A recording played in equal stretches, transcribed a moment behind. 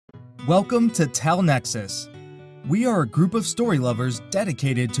Welcome to TalNexus. We are a group of story lovers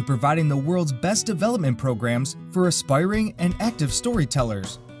dedicated to providing the world's best development programs for aspiring and active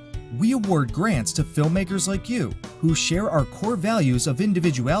storytellers. We award grants to filmmakers like you who share our core values of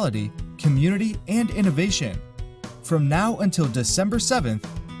individuality, community, and innovation. From now until December 7th,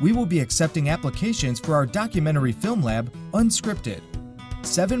 we will be accepting applications for our documentary film lab, Unscripted.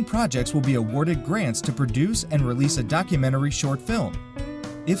 7 projects will be awarded grants to produce and release a documentary short film.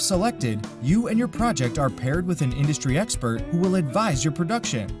 If selected, you and your project are paired with an industry expert who will advise your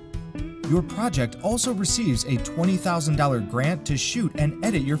production. Your project also receives a $20,000 grant to shoot and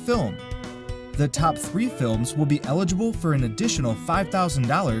edit your film. The top 3 films will be eligible for an additional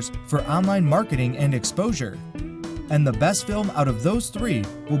 $5,000 for online marketing and exposure. And the best film out of those 3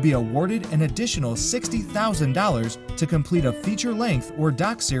 will be awarded an additional $60,000 to complete a feature-length or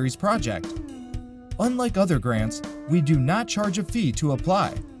doc-series project. Unlike other grants, we do not charge a fee to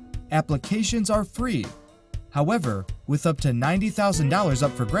apply. Applications are free. However, with up to $90,000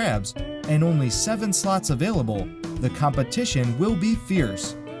 up for grabs and only 7 slots available, the competition will be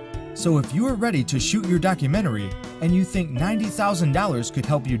fierce. So if you are ready to shoot your documentary and you think $90,000 could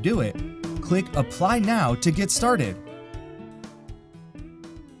help you do it, click Apply Now to get started.